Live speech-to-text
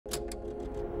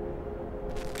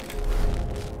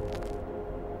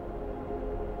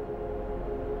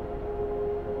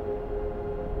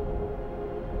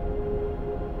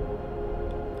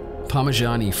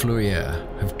Parmigiani Fleurier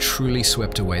have truly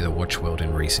swept away the watch world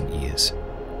in recent years,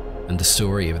 and the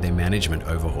story of their management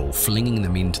overhaul flinging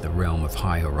them into the realm of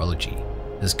high horology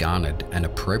has garnered an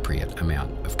appropriate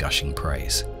amount of gushing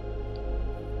praise.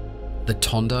 The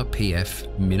Tonda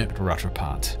PF Minute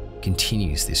Rattrapante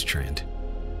continues this trend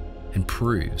and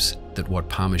proves that what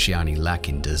Parmigiani lack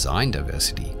in design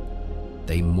diversity,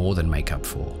 they more than make up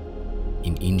for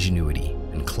in ingenuity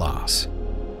and class.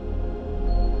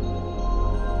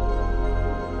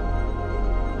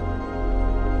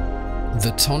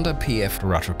 The Tonda PF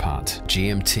Rattrapante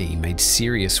GMT made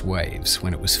serious waves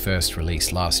when it was first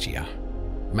released last year,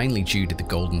 mainly due to the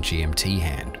golden GMT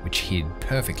hand, which hid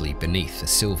perfectly beneath the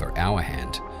silver hour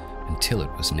hand until it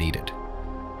was needed.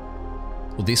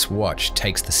 Well, this watch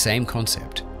takes the same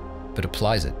concept, but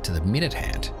applies it to the minute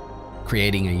hand,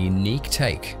 creating a unique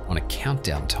take on a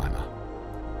countdown timer.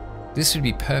 This would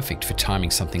be perfect for timing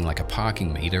something like a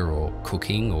parking meter or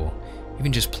cooking, or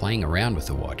even just playing around with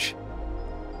the watch.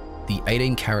 The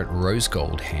 18-karat rose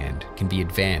gold hand can be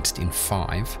advanced in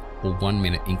 5 or 1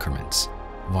 minute increments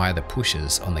via the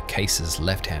pushers on the case's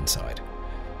left-hand side.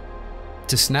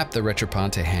 To snap the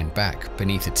Rattrapante hand back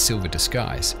beneath its silver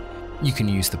disguise, you can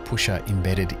use the pusher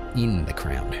embedded in the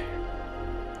crown.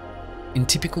 In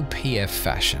typical PF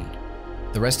fashion,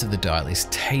 the rest of the dial is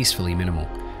tastefully minimal,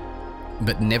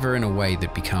 but never in a way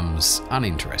that becomes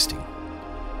uninteresting.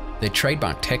 Their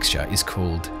trademark texture is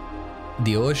called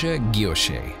Diorge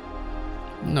Guilloche.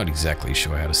 Not exactly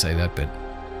sure how to say that, but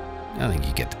I think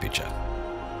you get the picture.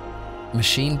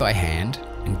 Machined by hand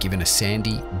and given a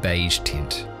sandy beige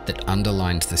tint that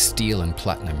underlines the steel and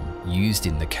platinum used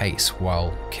in the case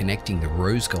while connecting the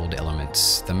rose gold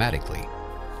elements thematically.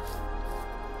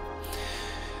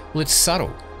 Well, it's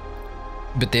subtle,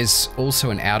 but there's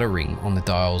also an outer ring on the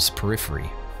dial's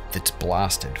periphery that's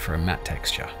blasted for a matte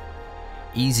texture,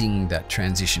 easing that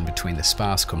transition between the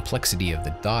sparse complexity of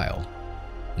the dial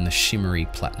and the shimmery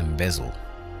platinum bezel.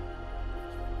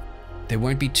 There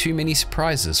won't be too many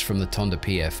surprises from the Tonda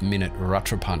PF Minute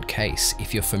Rattrapante case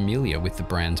if you're familiar with the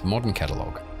brand's modern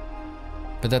catalogue,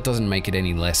 but that doesn't make it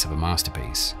any less of a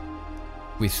masterpiece.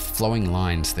 With flowing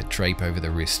lines that drape over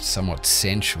the wrist somewhat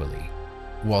sensually,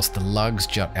 whilst the lugs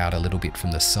jut out a little bit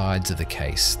from the sides of the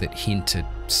case that hint at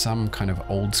some kind of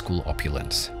old school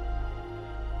opulence.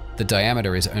 The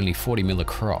diameter is only 40mm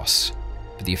across,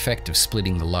 but the effect of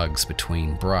splitting the lugs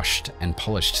between brushed and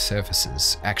polished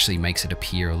surfaces actually makes it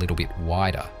appear a little bit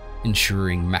wider,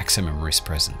 ensuring maximum wrist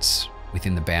presence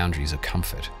within the boundaries of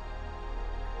comfort.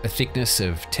 A thickness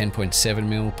of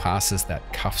 10.7mm passes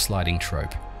that cuff sliding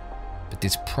trope, but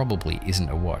this probably isn't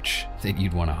a watch that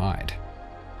you'd want to hide.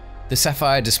 The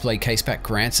sapphire display caseback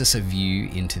grants us a view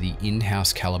into the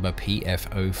in-house caliber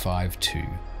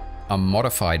PF052, a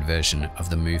modified version of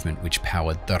the movement which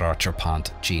powered the Rattrapante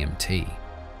GMT.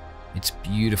 Its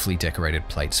beautifully decorated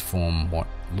plates form what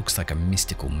looks like a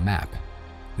mystical map,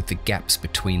 with the gaps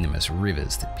between them as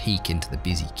rivers that peek into the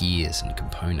busy gears and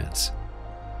components.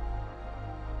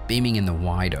 Beaming in the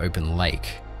wide open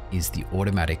lake is the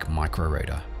automatic micro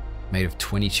rotor, made of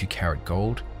 22-karat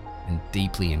gold and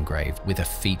deeply engraved with a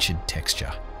featured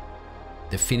texture.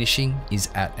 The finishing is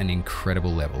at an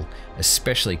incredible level,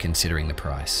 especially considering the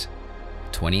price.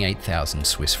 28,000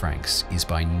 Swiss francs is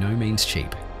by no means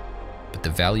cheap, but the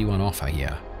value on offer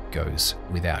here goes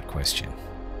without question.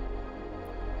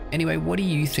 Anyway, what do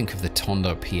you think of the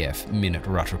Tonda PF Minute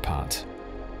Rattrapante?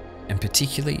 And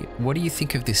particularly, what do you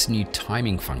think of this new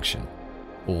timing function,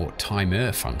 or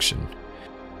timer function?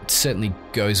 It certainly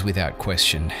goes without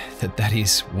question that that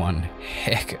is one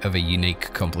heck of a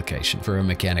unique complication for a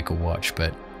mechanical watch,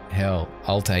 but hell,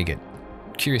 I'll take it.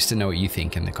 Curious to know what you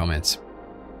think in the comments.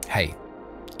 Hey,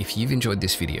 if you've enjoyed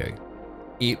this video,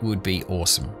 it would be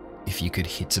awesome if you could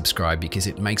hit subscribe, because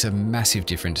it makes a massive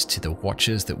difference to the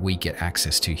watches that we get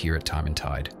access to here at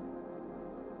Time+Tide.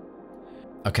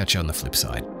 I'll catch you on the flip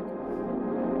side.